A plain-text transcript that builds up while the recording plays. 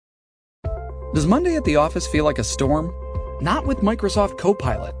Does Monday at the office feel like a storm? Not with Microsoft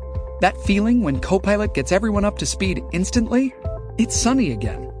Copilot. That feeling when Copilot gets everyone up to speed instantly? It's sunny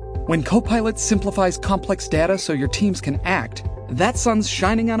again. When Copilot simplifies complex data so your teams can act, that sun's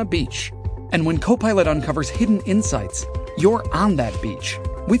shining on a beach. And when Copilot uncovers hidden insights, you're on that beach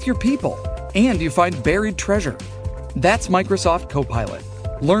with your people, and you find buried treasure. That's Microsoft Copilot.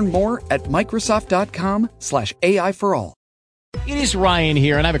 Learn more at Microsoft.com/AI for all. It is Ryan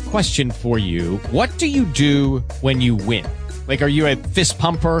here, and I have a question for you. What do you do when you win? Like, are you a fist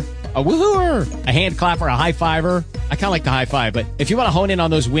pumper, a woohooer, a hand clapper, a high fiver? I kind of like the high five, but if you want to hone in on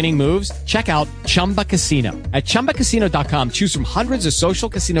those winning moves, check out Chumba Casino. At ChumbaCasino.com, choose from hundreds of social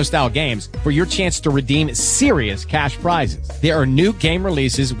casino-style games for your chance to redeem serious cash prizes. There are new game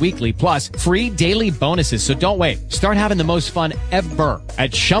releases weekly, plus free daily bonuses, so don't wait. Start having the most fun ever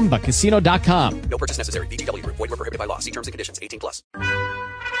at ChumbaCasino.com. No purchase necessary. VGW. Void where prohibited by law. See terms and conditions. 18+.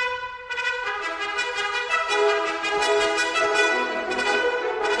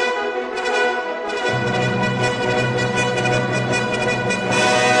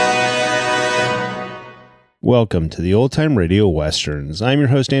 Welcome to the Old Time Radio Westerns. I'm your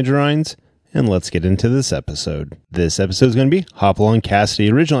host, Andrew Rines, and let's get into this episode. This episode is going to be Hopalong,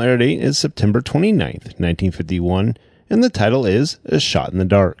 Cassidy. Original air date is September 29th, 1951, and the title is A Shot in the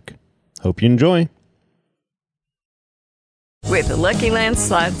Dark. Hope you enjoy. With the Lucky Land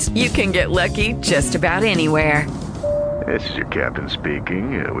Slots, you can get lucky just about anywhere. This is your captain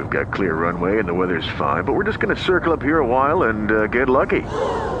speaking. We've got clear runway and the weather's fine, but we're just going to circle up here a while and get lucky.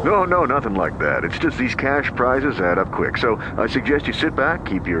 No, nothing like that. It's just these cash prizes add up quick. So I suggest you sit back,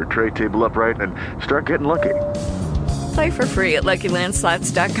 keep your tray table upright, and start getting lucky. Play for free at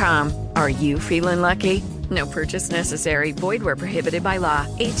LuckyLandSlots.com. Are you feeling lucky? No purchase necessary. Void where prohibited by law.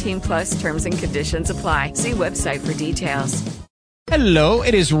 18+ terms and conditions apply. See website for details. Hello,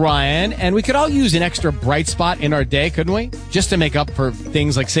 it is Ryan, and we could all use an extra bright spot in our day, couldn't we? Just to make up for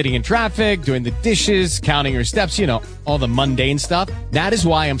things like sitting in traffic, doing the dishes, counting your steps, you know, all the mundane stuff. That is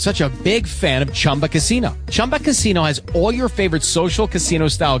why I'm such a big fan of Chumba Casino. Chumba Casino has all your favorite social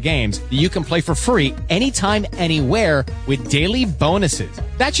casino-style games that you can play for free anytime, anywhere with daily bonuses.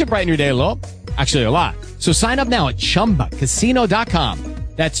 That should brighten your day a little. Actually, a lot. So sign up now at ChumbaCasino.com.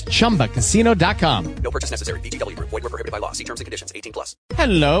 That's ChumbaCasino.com. No purchase necessary. VGW. Void where prohibited by law. See terms and conditions. 18+.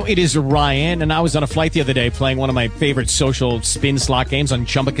 Hello, it is Ryan, and I was on a flight the other day playing one of my favorite social spin slot games on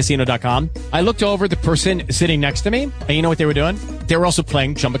ChumbaCasino.com. I looked over at the person sitting next to me, and you know what they were doing? They were also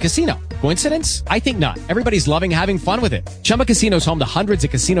playing Chumba Casino. Coincidence? I think not. Everybody's loving having fun with it. Chumba Casino is home to hundreds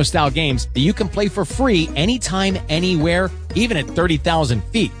of casino-style games that you can play for free anytime, anywhere, even at 30,000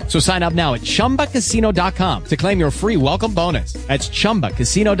 feet. So sign up now at ChumbaCasino.com to claim your free welcome bonus. That's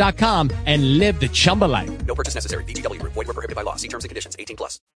ChumbaCasino.com and live the Chumba life. No purchase necessary. VGW. Void where prohibited by law. See terms and conditions.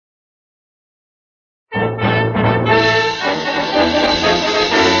 18+.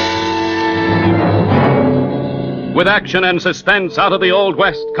 With action and suspense out of the Old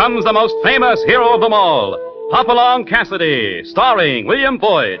West comes the most famous hero of them all, Hopalong Cassidy, starring William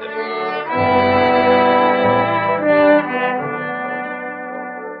Boyd.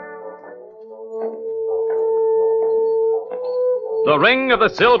 The ring of the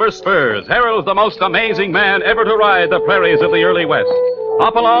silver spurs heralds the most amazing man ever to ride the prairies of the early West,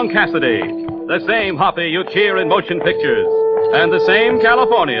 Hopalong Cassidy, the same Hoppy you cheer in motion pictures, and the same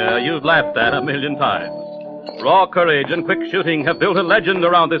California you've laughed at a million times. Raw courage and quick shooting have built a legend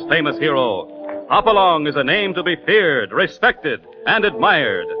around this famous hero. Hopalong is a name to be feared, respected, and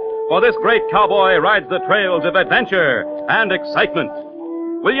admired, for this great cowboy rides the trails of adventure and excitement.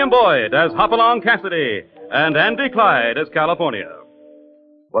 William Boyd as Hopalong Cassidy, and Andy Clyde as California.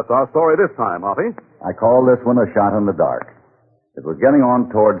 What's our story this time, Hoppy? I call this one A Shot in the Dark. It was getting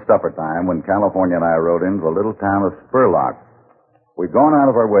on toward supper time when California and I rode into the little town of Spurlock. We'd gone out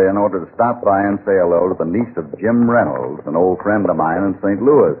of our way in order to stop by and say hello to the niece of Jim Reynolds, an old friend of mine in St.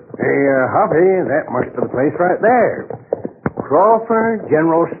 Louis. Hey, Hoppy, that must be the place right there. Crawford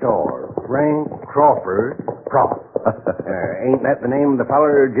General Store. Frank Crawford, Prop. Ain't that the name of the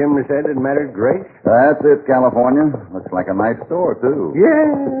feller Jim said had married Grace? That's it, California. Looks like a nice store, too.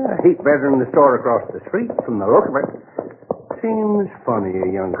 Yeah, a heap better than the store across the street from the look of it. Seems funny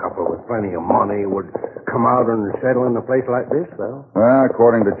a young couple with plenty of money would come out and settle in a place like this, though. Well,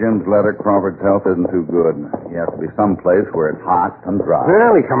 according to Jim's letter, Crawford's health isn't too good. He has to be someplace where it's hot and dry.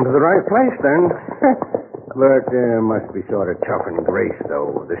 Well, he come to the right place, then. But must be sort of tough in Grace,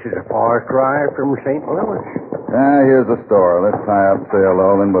 though. This is a far drive from St. Louis. Here's the store. Let's tie up, say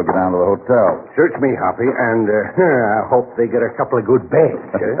hello, then we'll get down to the hotel. Search me, Hoppy, and I hope they get a couple of good beds,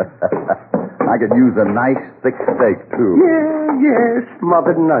 I could use a nice thick steak, too. Yeah,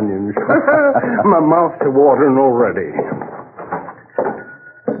 smothered in onions. My mouth's watering already.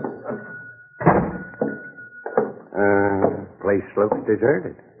 Place looks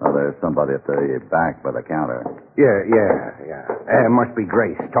deserted. Oh, there's somebody at the back by the counter. Yeah. Must be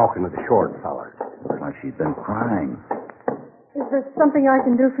Grace talking to the short fella. Looks like she's been crying. Is there something I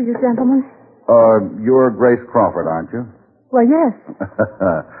can do for you, gentlemen? You're Grace Crawford, aren't you? Well, yes.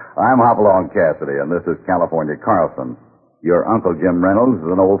 I'm Hopalong Cassidy, and this is California Carlson. Your Uncle Jim Reynolds is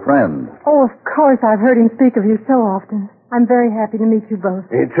an old friend. Oh, of course, I've heard him speak of you so often. I'm very happy to meet you both.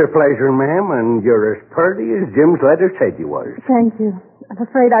 It's a pleasure, ma'am, and you're as pretty as Jim's letter said you was. Thank you. I'm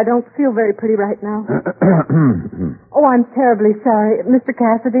afraid I don't feel very pretty right now. Oh, I'm terribly sorry. Mr.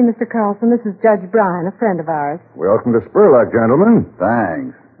 Cassidy, Mr. Carlson, this is Judge Bryan, a friend of ours. Welcome to Spurlock, gentlemen.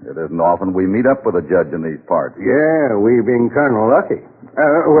 Thanks. It isn't often we meet up with a judge in these parts. Yeah, we've been kind of lucky.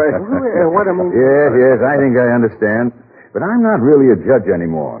 What I mean... Yes, I think I understand. But I'm not really a judge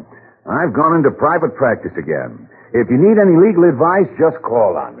anymore. I've gone into private practice again. If you need any legal advice, just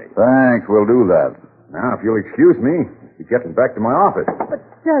call on me. Thanks, we'll do that. Now, if you'll excuse me, be getting back to my office. But,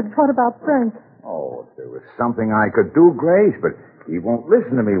 Judge, what about Frank? Oh, if there was something I could do, Grace, but he won't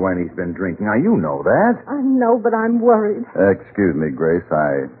listen to me when he's been drinking. Now, you know that. I know, but I'm worried. Excuse me, Grace.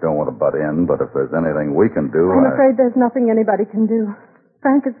 I don't want to butt in, but if there's anything we can do... I'm afraid there's nothing anybody can do.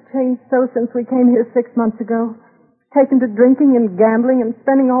 Frank has changed so since we came here 6 months ago. Taken to drinking and gambling and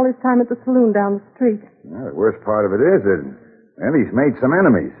spending all his time at the saloon down the street. Well, the worst part of it is that he's made some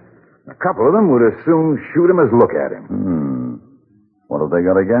enemies. A couple of them would as soon shoot him as look at him. What have they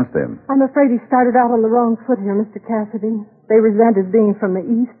got against him? I'm afraid he started out on the wrong foot here, Mr. Cassidy. They resent his being from the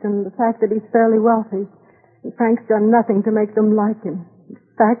East and the fact that he's fairly wealthy. And Frank's done nothing to make them like him. In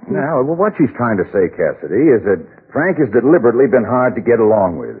fact, Now, what she's trying to say, Cassidy, is that Frank has deliberately been hard to get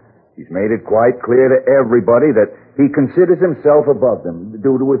along with. He's made it quite clear to everybody that he considers himself above them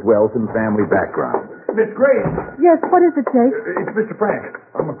due to his wealth and family background. Miss Grace! Yes, what is it, Jake? It's Mr. Frank.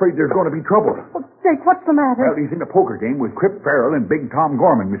 I'm afraid there's going to be trouble. Oh, Jake, what's the matter? Well, he's in a poker game with Crip Farrell and Big Tom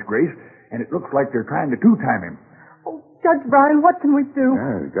Gorman, Miss Grace, and it looks like they're trying to two-time him. Oh, Judge Bryan, what can we do?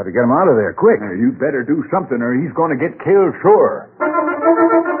 Yeah, you've got to get him out of there quick. You'd better do something or he's going to get killed sure.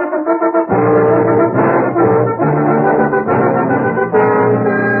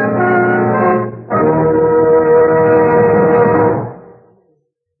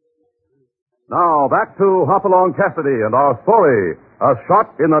 Now, back to Hopalong Cassidy and our story, A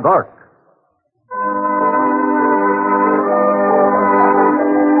Shot in the Dark.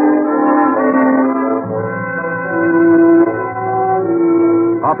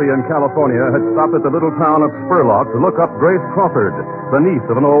 Hoppy in California had stopped at the little town of Spurlock to look up Grace Crawford, the niece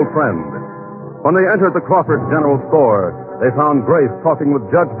of an old friend. When they entered the Crawford General Store, they found Grace talking with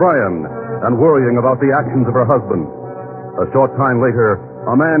Judge Bryan and worrying about the actions of her husband. A short time later,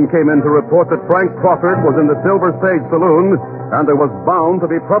 a man came in to report that Frank Crawford was in the Silver Stage Saloon, and there was bound to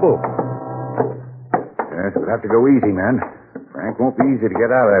be trouble. Yes, we'll have to go easy, man. Frank won't be easy to get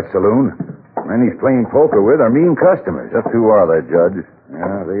out of that saloon. Men he's playing poker with are mean customers. Just who are they, Judge?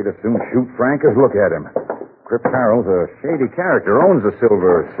 Yeah, they'd as soon shoot Frank as look at him. Crip Farrell's a shady character, owns the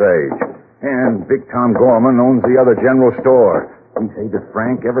Silver Sage. And Big Tom Gorman owns the other general store. He's hated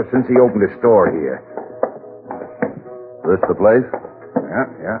Frank ever since he opened his store here. This the place?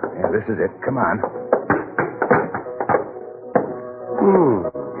 Yeah, this is it. Come on.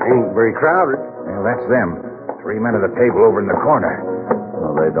 Ain't very crowded. Well, that's them. 3 men at the table over in the corner.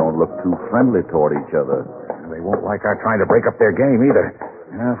 Well, they don't look too friendly toward each other. They won't like our trying to break up their game either.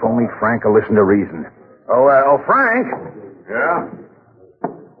 If only Frank will listen to reason. Oh, Frank! Yeah?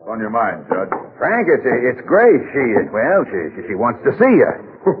 What's on your mind, Judge? Frank, it's Grace. She wants to see you.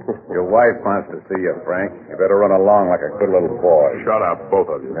 Your wife wants to see you, Frank. You better run along like a good little boy. Shut up, both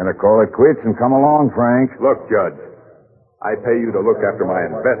of you. Better call it quits and come along, Frank. Look, Judge, I pay you to look after my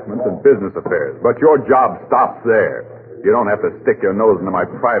investments and business affairs, but your job stops there. You don't have to stick your nose into my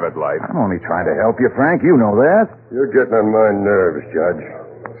private life. I'm only trying to help you, Frank. You know that. You're getting on my nerves, Judge.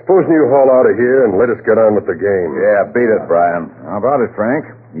 Supposing you haul out of here and let us get on with the game. Yeah, beat it, Brian. How about it, Frank?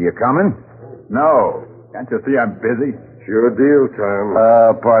 You coming? No. Can't you see I'm busy? Sure deal, Tom.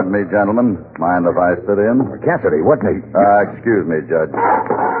 Pardon me, gentlemen. Mind if I sit in? Cassidy, what need? Excuse me, Judge.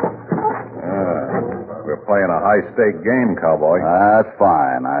 We're playing a high-stake game, cowboy. That's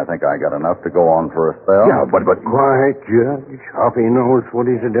fine. I think I got enough to go on for a spell. Yeah, but quiet, Judge. Hoppy knows what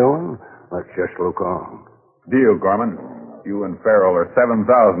he's doing. Let's just look on. Deal, Gorman. You and Farrell are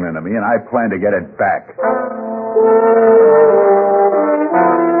 7,000 into me, and I plan to get it back.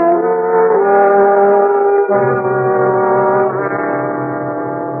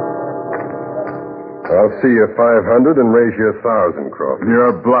 I'll see you 500 and raise you 1,000, Crawford.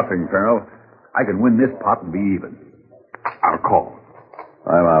 You're bluffing, Farrell. I can win this pot and be even. I'll call.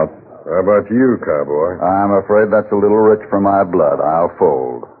 I'm out. How about you, cowboy? I'm afraid that's a little rich for my blood. I'll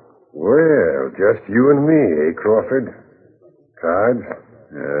fold. Well, just you and me, eh, Crawford? Cards?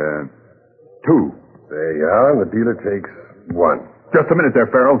 2. There you are, and the dealer takes 1. Just a minute there,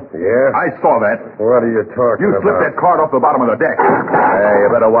 Farrell. Yeah? I saw that. What are you talking You about? slipped that card off the bottom of the deck. Hey,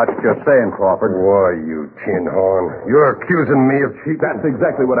 you better watch what you're saying, Crawford. Why, you tin horn. You're accusing me of cheating. That's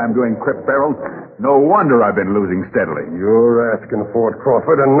exactly what I'm doing, Crip Farrell. No wonder I've been losing steadily. You're asking for it,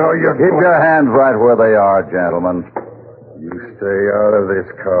 Crawford, and now you're... Keep your hands right where they are, gentlemen. You stay out of this,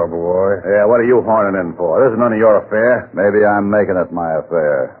 cowboy. Yeah, what are you horning in for? This is none of your affair. Maybe I'm making it my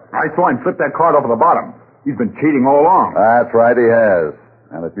affair. I saw him slip that card off of the bottom. He's been cheating all along. That's right, he has.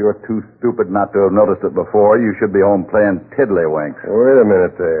 And if you're too stupid not to have noticed it before, you should be home playing tiddlywinks. Wait a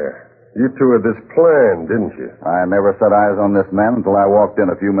minute there. You two had this plan, didn't you? I never set eyes on this man until I walked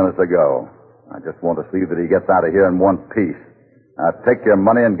in a few minutes ago. I just want to see that he gets out of here in one piece. Now, take your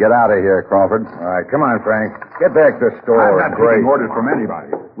money and get out of here, Crawford. All right, come on, Frank. Get back to the store. I'm not taking orders from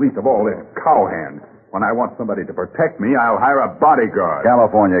anybody, least of all this cowhand. When I want somebody to protect me, I'll hire a bodyguard.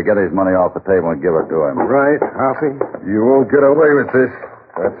 California, get his money off the table and give it to him. Right, Hoppy. You won't get away with this.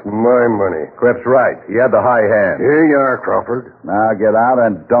 That's my money. Quip's right. He had the high hand. Here you are, Crawford. Now get out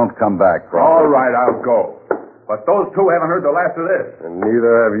and don't come back, Crawford. All right, I'll go. But those two haven't heard the last of this. And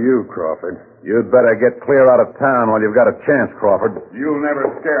neither have you, Crawford. You'd better get clear out of town while you've got a chance, Crawford. You'll never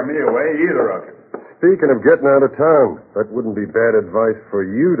scare me away, either of you. Speaking of getting out of town, that wouldn't be bad advice for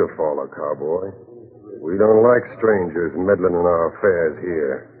you to follow, cowboy. We don't like strangers meddling in our affairs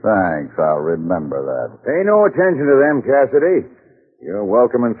here. Thanks, I'll remember that. Pay no attention to them, Cassidy. You're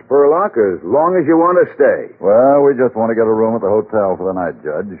welcome in Spurlock as long as you want to stay. Well, we just want to get a room at the hotel for the night,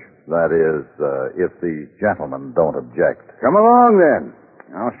 Judge. That is, if the gentlemen don't object. Come along, then.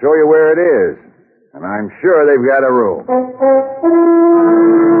 I'll show you where it is. And I'm sure they've got a room.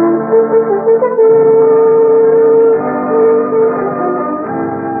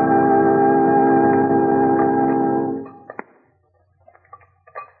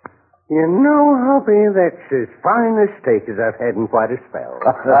 You know, Hoppy, that's as fine a steak as I've had in quite a spell.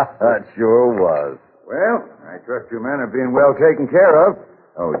 That sure was. Well, I trust you men are being well taken care of.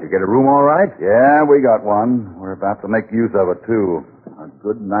 Oh, did you get a room all right? Yeah, we got one. We're about to make use of it, too. A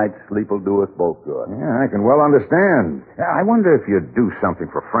good night's sleep will do us both good. Yeah, I can well understand. I wonder if you'd do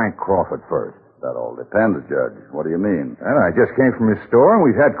something for Frank Crawford first. That all depends, Judge. What do you mean? Well, I just came from his store, and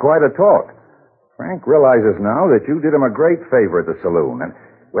we've had quite a talk. Frank realizes now that you did him a great favor at the saloon, and,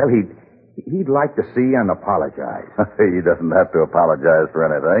 well, he'd like to see you and apologize. He doesn't have to apologize for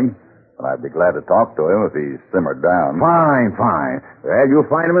anything. And I'd be glad to talk to him if he's simmered down. Fine. Well, you'll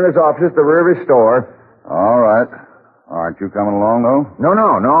find him in his office at the rear of his store. All right. Aren't you coming along, though?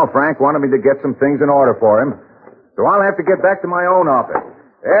 No. Frank wanted me to get some things in order for him. So I'll have to get back to my own office.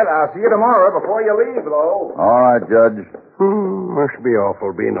 Well, I'll see you tomorrow before you leave, though. All right, Judge. Must be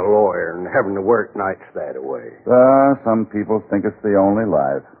awful being a lawyer and having to work nights that way. Some people think it's the only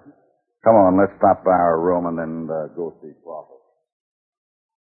life. Come on, let's stop by our room and then go see Crawford.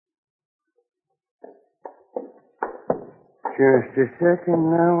 Just a second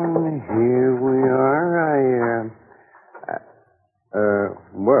now, and here we are.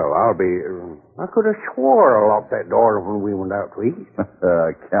 I could have swore I locked that door when we went out to eat.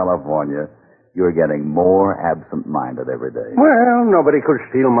 California, you're getting more absent-minded every day. Well, nobody could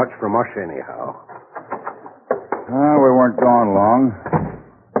steal much from us anyhow. We weren't gone long.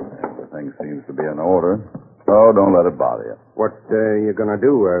 Everything seems to be in order. So don't let it bother you. What you gonna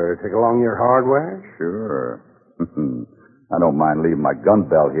do? Take along your hardware? Sure. I don't mind leaving my gun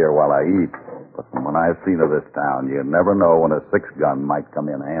belt here while I eat. But from what I've seen of this town, you never know when a 6-gun might come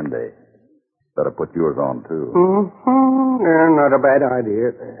in handy. Better put yours on, too. Yeah, not a bad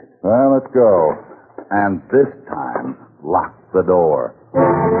idea. Well, let's go. And this time, lock the door.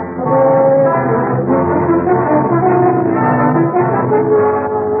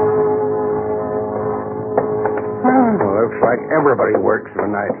 Looks like everybody works the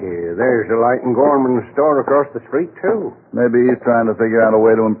night here. There's a light in Gorman's store across the street, too. Maybe he's trying to figure out a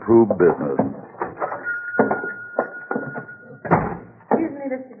way to improve business. Excuse me,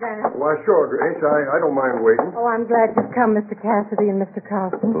 Mr. Grant. Why, sure, Grace. I don't mind waiting. Oh, I'm glad you've come, Mr. Cassidy and Mr.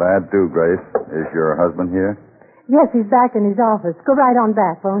 Carlson. Glad to, Grace. Is your husband here? Yes, he's back in his office. Go right on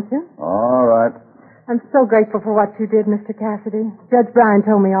back, won't you? All right. I'm so grateful for what you did, Mr. Cassidy. Judge Bryan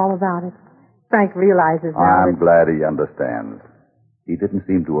told me all about it. Frank realizes now I'm glad he understands. He didn't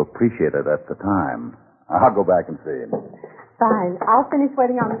seem to appreciate it at the time. I'll go back and see him. Fine. I'll finish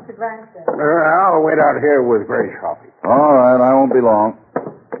waiting on Mr. Grandson. I'll wait out here with Grace, Hoppy. All right, I won't be long.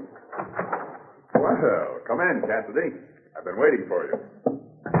 Well, come in, Cassidy. I've been waiting for you.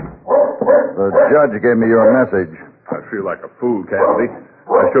 The judge gave me your message. I feel like a fool, Cassidy.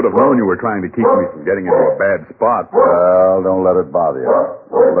 I should have known you were trying to keep me from getting into a bad spot. Well, don't let it bother you.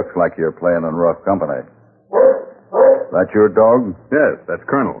 It looks like you're playing in rough company. That your dog? Yes, that's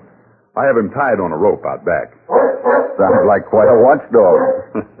Colonel. I have him tied on a rope out back. Sounds like quite a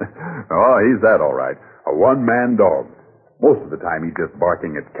watchdog. Oh, he's that all right. A one-man dog. Most of the time he's just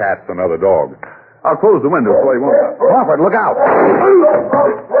barking at cats and other dogs. I'll close the window so he won't... Crawford, look out!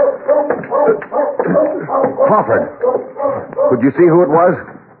 Crawford, could you see who it was?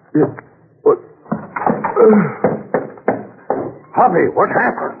 Hoppy, what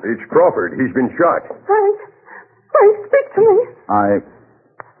happened? It's Crawford. He's been shot. Frank, speak to me.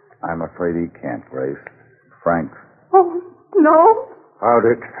 I'm afraid he can't, Grace. Frank. Oh, no. How'd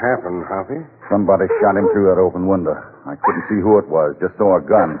it happen, Hoppy? Somebody shot him through that open window. I couldn't see who it was, just saw a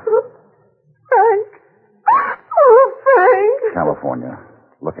gun. Frank. Oh, Frank. California.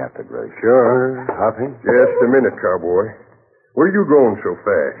 Look after Grace. Sure, Hoppy. Just a minute, cowboy. Where are you going so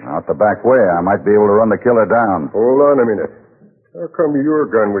fast? Out the back way. I might be able to run the killer down. Hold on a minute. How come your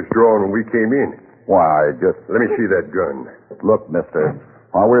gun was drawn when we came in? Why, just... Let me see that gun. Look, mister.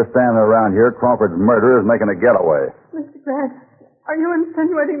 While we're standing around here, Crawford's murderer is making a getaway. Mr. Grant, are you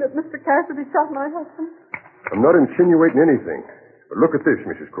insinuating that Mr. Cassidy shot my husband? I'm not insinuating anything. But look at this,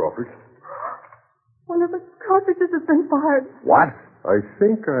 Mrs. Crawford. One of the cartridges has been fired. What? I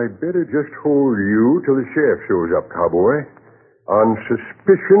think I'd better just hold you till the sheriff shows up, cowboy. On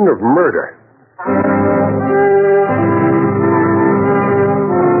suspicion of murder.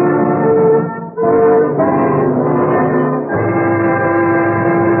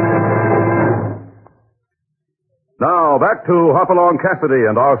 Now, back to Hopalong Cassidy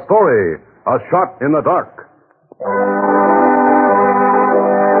and our story, A Shot in the Dark.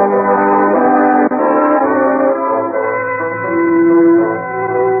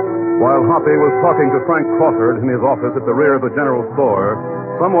 While Hoppy was talking to Frank Crawford in his office at the rear of the general store,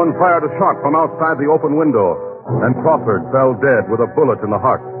 someone fired a shot from outside the open window, and Crawford fell dead with a bullet in the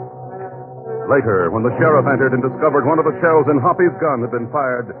heart. Later, when the sheriff entered and discovered one of the shells in Hoppy's gun had been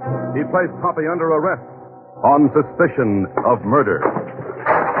fired, he placed Hoppy under arrest on suspicion of murder.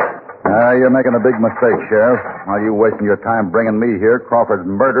 You're making a big mistake, Sheriff. While you wasting your time bringing me here, Crawford's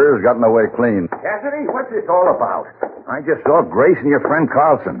murder has gotten away clean. Cassidy, what's this all about? I just saw Grace and your friend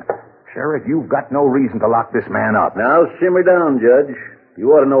Carlson. Sheriff, you've got no reason to lock this man up. Now, simmer down, Judge.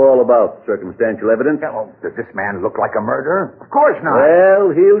 You ought to know all about circumstantial evidence. Well, does this man look like a murderer? Of course not.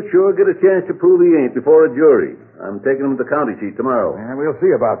 Well, he'll sure get a chance to prove he ain't before a jury. I'm taking him to the county seat tomorrow. Yeah, we'll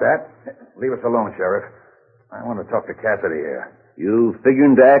see about that. Leave us alone, Sheriff. I want to talk to Cassidy here. You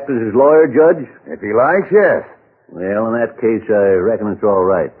figuring to act as his lawyer, Judge? If he likes, yes. Well, in that case, I reckon it's all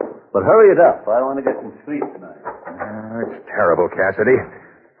right. But hurry it up. I want to get some sleep tonight. It's terrible, Cassidy.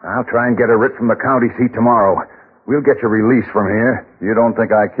 I'll try and get a writ from the county seat tomorrow. We'll get you released from here. You don't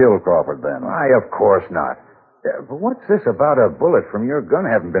think I killed Crawford, then? Why, of course not. But what's this about a bullet from your gun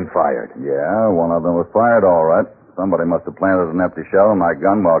having been fired? Yeah, one of them was fired, all right. Somebody must have planted an empty shell in my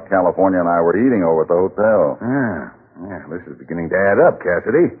gun while California and I were eating over at the hotel. Yeah, this is beginning to add up,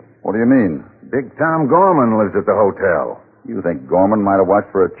 Cassidy. What do you mean? Big Tom Gorman lives at the hotel. You think Gorman might have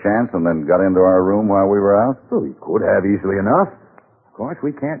watched for a chance and then got into our room while we were out? Well, he could have easily enough. Of course,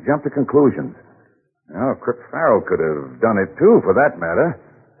 we can't jump to conclusions. Now, Crip Farrell could have done it, too, for that matter.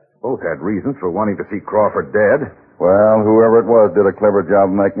 Both had reasons for wanting to see Crawford dead. Well, whoever it was did a clever job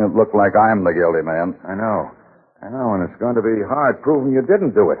making it look like I'm the guilty man. I know, and it's going to be hard proving you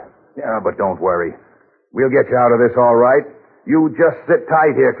didn't do it. Yeah, but don't worry. We'll get you out of this all right. You just sit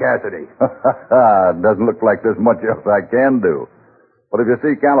tight here, Cassidy. It doesn't look like there's much else I can do. But if you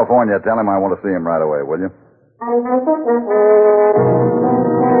see California, tell him I want to see him right away, will you?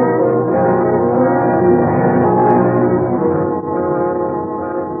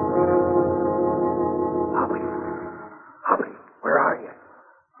 Hoppy, where are you?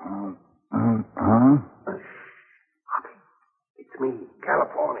 Hoppy, it's me,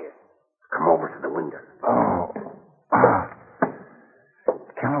 California. Come over to the window.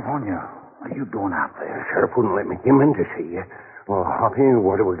 California, what are you doing out there? The sheriff wouldn't let me come in to see you. Well, Hoppy,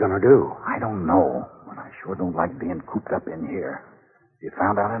 what are we going to do? I don't know, but I sure don't like being cooped up in here. You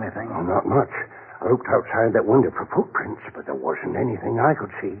found out anything? Oh, not much. I looked outside that window for footprints, but there wasn't anything I could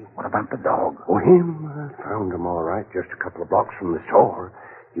see. What about the dog? Oh, him? I found him all right, just a couple of blocks from the store.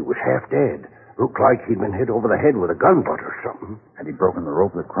 He was half dead. Looked like he'd been hit over the head with a gun butt or something. Had he broken the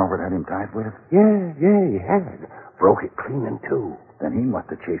rope that Crawford had him tied with? Yeah, he had. broke it clean in two. Then he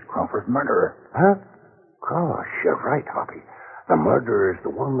must have chased Crawford's murderer. Huh? Gosh, you're right, Hoppy. The murderer is the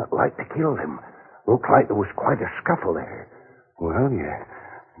one that liked to kill him. Looked like there was quite a scuffle there. Well,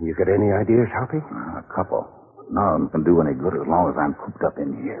 you got any ideas, Hoppy? A couple. None of them can do any good as long as I'm cooped up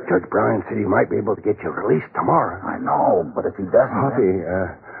in here. Judge Bryan said he might be able to get you released tomorrow. I know, but if he doesn't... Hoppy,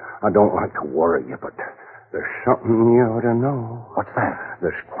 I don't like to worry you, but there's something you ought to know. What's that?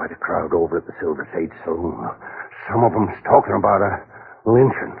 There's quite a crowd over at the Silver Sage Saloon. Some of them's talking about a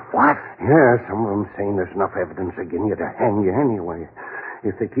lynching. What? Yeah, some of them saying there's enough evidence against you to hang you anyway.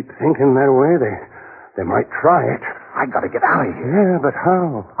 If they keep thinking that way, they might try it. I gotta get out of here. Yeah, but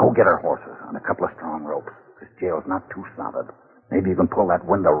how? Go get our horses and a couple of strong ropes. This jail's not too solid. Maybe you can pull that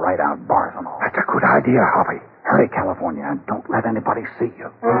window right out, bars and all. That's a good idea, Hoppy. Hurry, California, and don't let anybody see you.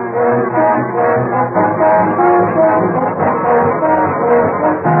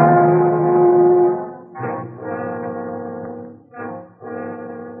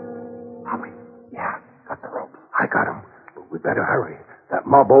 Hoppy. Yeah, got the rope. I got him. But we better hurry. That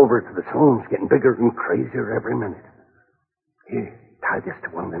mob over to the saloon's getting bigger and crazier every minute. Here, tie this to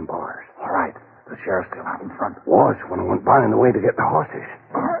one of them bars. All right. The sheriff's still out in front. Was when I went by on the way to get the horses.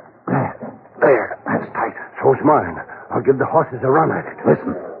 There. That's tight. So's mine. I'll give the horses a run at it.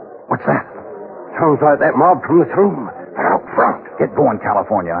 Listen. What's that? Sounds like that mob from the saloon. They're out front. Get going,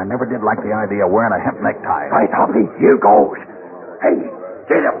 California. I never did like the idea of wearing a hemp necktie. Right, Hoppy. Here goes. Hey,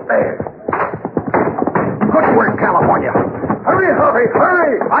 get up there. Good work, California. Hurry, Hoppy,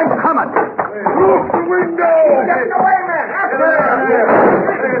 hurry. I'm coming. Look the window. Get away, man.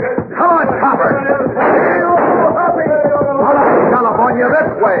 Come on, Copper. Follow me, California, this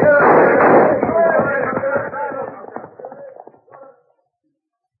way.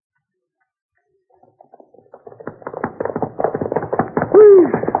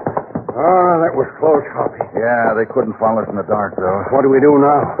 That was close, Hoppy. Yeah, they couldn't follow us in the dark, though. What do we do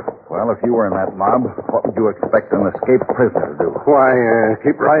now? Well, if you were in that mob, what would you expect an escaped prisoner to do? Why,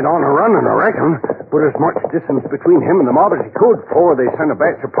 keep right on running, I reckon. Put as much distance between him and the mob as he could before they send a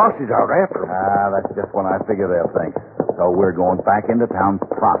batch of posses out after him. That's just what I figure they'll think. So we're going back into town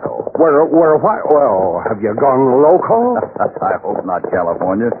pronto. Where what? Well, have you gone loco? I hope not,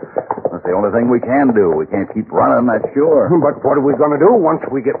 California. That's the only thing we can do. We can't keep running, that's sure. But what are we going to do once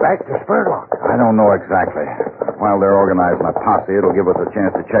we get back to Spurlock? I don't know exactly. While they're organizing a posse, it'll give us a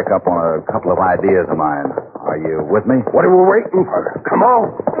chance to check up on a couple of ideas of mine. Are you with me? What are we waiting for? Come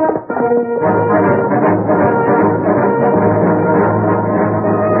on.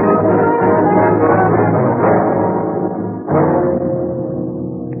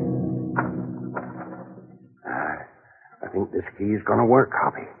 I think this key's going to work,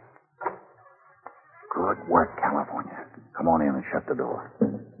 Hoppy. Good work, California. Come on in and shut the door.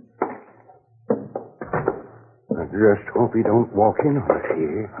 I just hope he don't walk in on us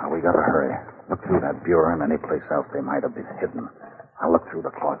here. We gotta hurry. Look through that bureau and any place else they might have been hidden. I'll look through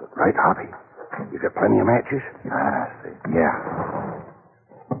the closet. Right, Hoppy? You got plenty of matches? See. Yeah.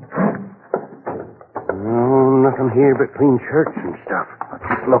 No, nothing here but clean shirts and stuff.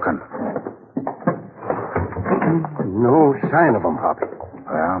 Keep looking. No sign of them, Hoppy.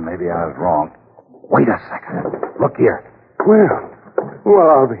 Well, maybe I was wrong. Wait a second. Look here. Well,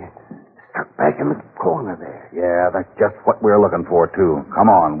 I'll be stuck back in the corner there. Yeah, that's just what we're looking for, too. Come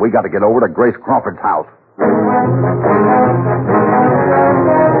on. We got to get over to Grace Crawford's house.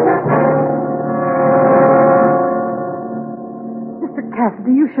 Mr.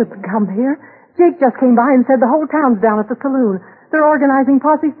 Cassidy, you shouldn't come here. Jake just came by and said the whole town's down at the saloon. They're organizing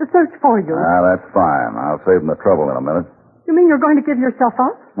posses to search for you. That's fine. I'll save them the trouble in a minute. You mean you're going to give yourself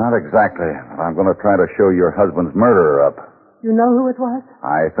up? Not exactly. But I'm going to try to show your husband's murderer up. You know who it was?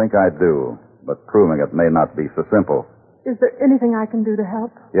 I think I do, but proving it may not be so simple. Is there anything I can do to help?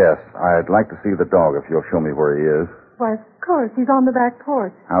 Yes, I'd like to see the dog if you'll show me where he is. Why, of course. He's on the back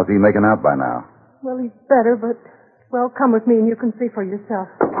porch. How's he making out by now? Well, he's better, but... Well, come with me and you can see for yourself.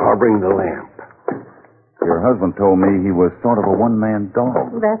 I'll bring the lamp. Your husband told me he was sort of a one-man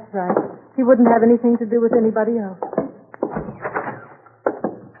dog. That's right. He wouldn't have anything to do with anybody else.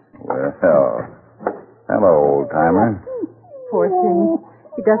 Well, hello, old-timer. Poor thing.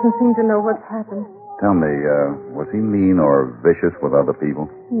 He doesn't seem to know what's happened. Tell me, was he mean or vicious with other people?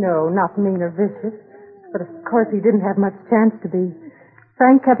 No, not mean or vicious. But of course he didn't have much chance to be.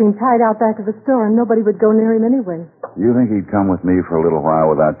 Frank kept him tied out back of the store and nobody would go near him anyway. You think he'd come with me for a little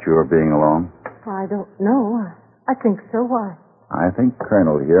while without your being along? I don't know. I think so. Why? I think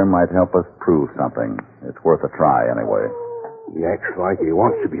Colonel here might help us prove something. It's worth a try, anyway. He acts like he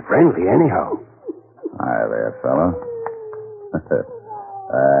wants to be friendly anyhow. Hi there, fella.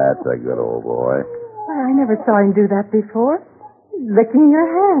 That's a good old boy. Why, I never saw him do that before. He's licking your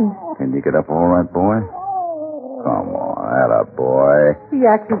hand. Can you get up all right, boy? Come on, atta boy. He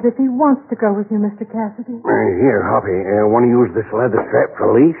acts as if he wants to go with you, Mr. Cassidy. Here, Hoppy, want to use this leather strap for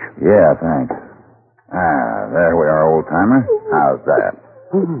a leash? Yeah, thanks. There we are, old-timer. How's that?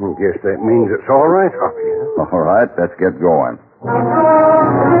 Guess that means it's all right, Hoppy. All right, let's get going.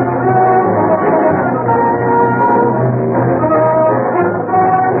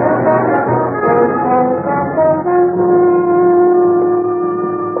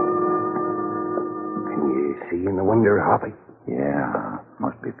 Hoppy? Yeah,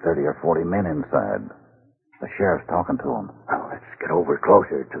 must be 30 or 40 men inside. The sheriff's talking to them. Oh, let's get over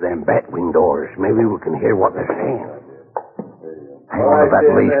closer to them batwing doors. Maybe we can hear what they're saying. Hang on to that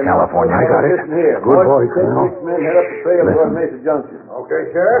leash, California. I got it. Good boy, Colonel. Head up the trail toward Mesa Junction. Okay,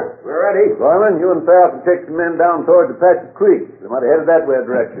 Sheriff. We're ready. Gorman, you and Farrell can take some men down toward the Patch Creek. They might have headed that way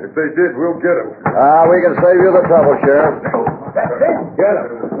direction. If they did, we'll get them. We can save you the trouble, Sheriff. Get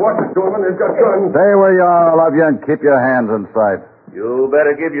them. Watch it, Gorman. They've got guns. Stay where you are, all of you, and keep your hands in sight. You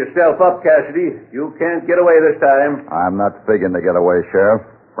better give yourself up, Cassidy. You can't get away this time. I'm not figuring to get away, Sheriff.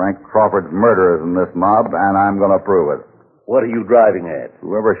 Frank Crawford's murderer's in this mob, and I'm going to prove it. What are you driving at?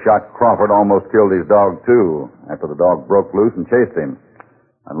 Whoever shot Crawford almost killed his dog, too, after the dog broke loose and chased him.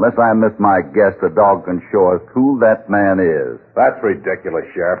 Unless I miss my guess, the dog can show us who that man is. That's ridiculous,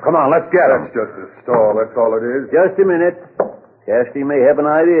 Sheriff. Come on, let's get him. That's just a stall, that's all it is. Just a minute. Cassidy may have an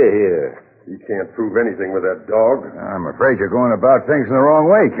idea here. He can't prove anything with that dog. I'm afraid you're going about things in the wrong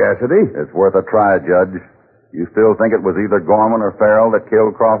way, Cassidy. It's worth a try, Judge. You still think it was either Gorman or Farrell that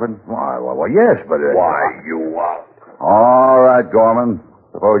killed Crawford? Why, well, yes, but... Why, you... All right, Gorman.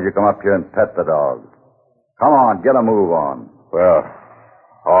 Suppose you come up here and pet the dog. Come on, get a move on. Well,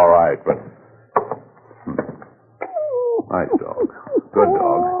 all right, but... Nice dog. Good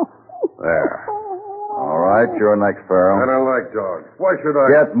dog. There. All right, you're next, Farrell. I don't like dogs. Why should I...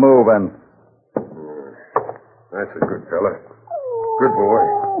 Get moving. That's a good fella. Good boy.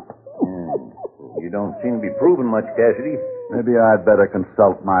 You don't seem to be proving much, Cassidy. Maybe I'd better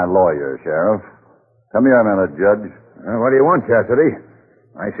consult my lawyer, Sheriff. Come here a minute, Judge. What do you want, Cassidy?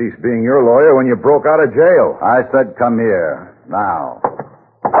 I ceased being your lawyer when you broke out of jail. I said come here. Now.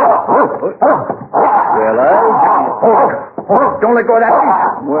 Well, don't let go of that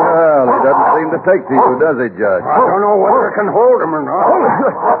leash. Well, he doesn't seem to take to you, does he, Judge? I don't know whether I can hold him or not.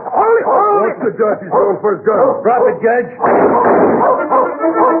 Hold it! The judge is going for his gun. Drop it, Judge.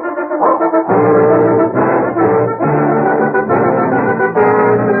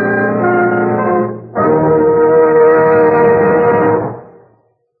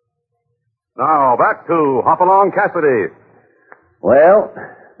 Now, back to Hopalong Cassidy. Well,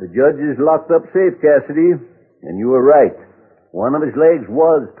 the judge is locked up safe, Cassidy, and you were right. One of his legs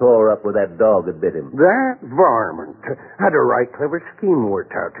was tore up where that dog had bit him. That varmint had a right clever scheme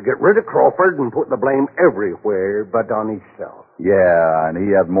worked out to get rid of Crawford and put the blame everywhere but on himself. Yeah, and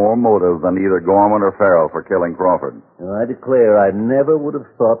he had more motive than either Gorman or Farrell for killing Crawford. I declare I never would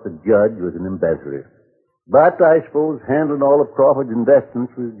have thought the judge was an embezzler. But I suppose handling all of Crawford's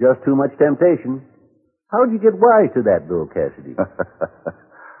investments was just too much temptation. How'd you get wise to that, Bill Cassidy?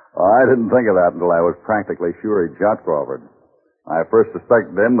 I didn't think of that until I was practically sure he'd shot Crawford. I first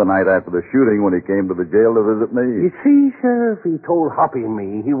suspected him the night after the shooting when he came to the jail to visit me. You see, Sheriff, he told Hoppy and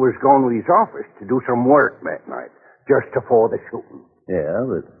me he was going to his office to do some work that night, just before the shooting. Yeah,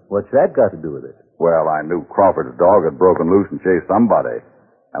 but what's that got to do with it? Well, I knew Crawford's dog had broken loose and chased somebody.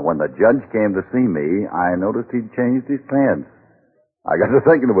 And when the judge came to see me, I noticed he'd changed his pants. I got to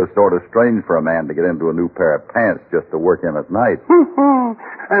thinking it was sort of strange for a man to get into a new pair of pants just to work in at night.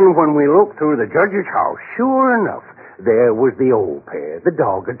 And when we looked through the judge's house, sure enough, there was the old pair the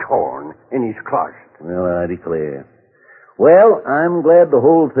dog had torn in his closet. Well, I declare. Well, I'm glad the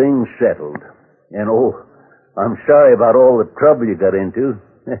whole thing's settled. And, I'm sorry about all the trouble you got into.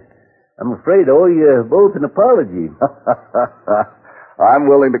 I'm afraid I owe you both an apology. I'm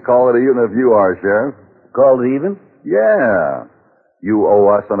willing to call it even if you are, Sheriff. Call it even? Yeah. You owe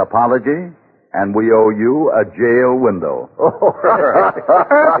us an apology, and we owe you a jail window. All right.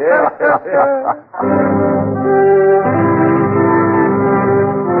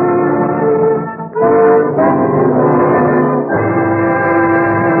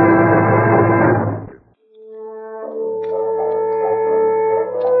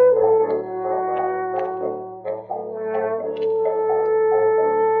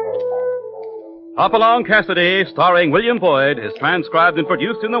 Hopalong Cassidy, starring William Boyd, is transcribed and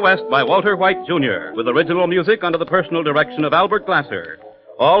produced in the West by Walter White, Jr., with original music under the personal direction of Albert Glasser.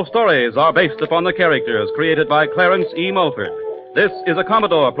 All stories are based upon the characters created by Clarence E. Mulford. This is a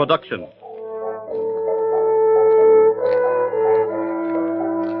Commodore production.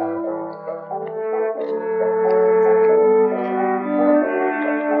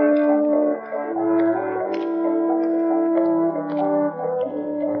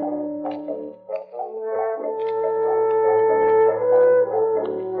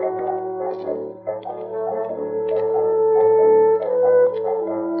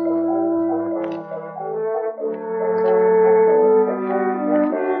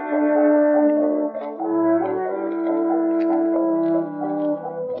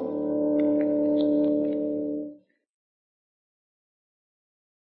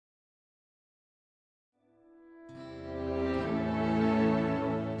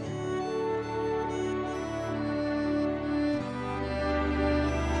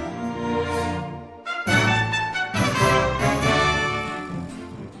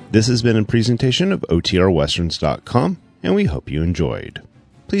 This has been a presentation of OTRWesterns.com, and we hope you enjoyed.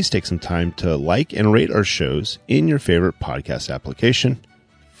 Please take some time to like and rate our shows in your favorite podcast application.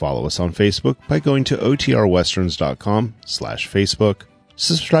 Follow us on Facebook by going to OTRWesterns.com/Facebook.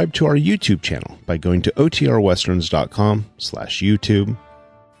 Subscribe to our YouTube channel by going to OTRWesterns.com/YouTube.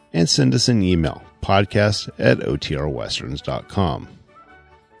 And send us an email, podcast@OTRWesterns.com.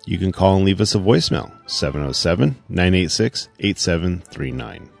 You can call and leave us a voicemail,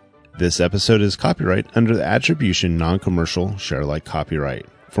 707-986-8739. This episode is copyright under the Attribution Non-Commercial Share-alike copyright.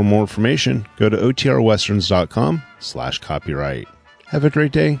 For more information, go to OTRWesterns.com/copyright. Have a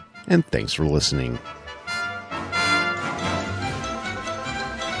great day, and thanks for listening.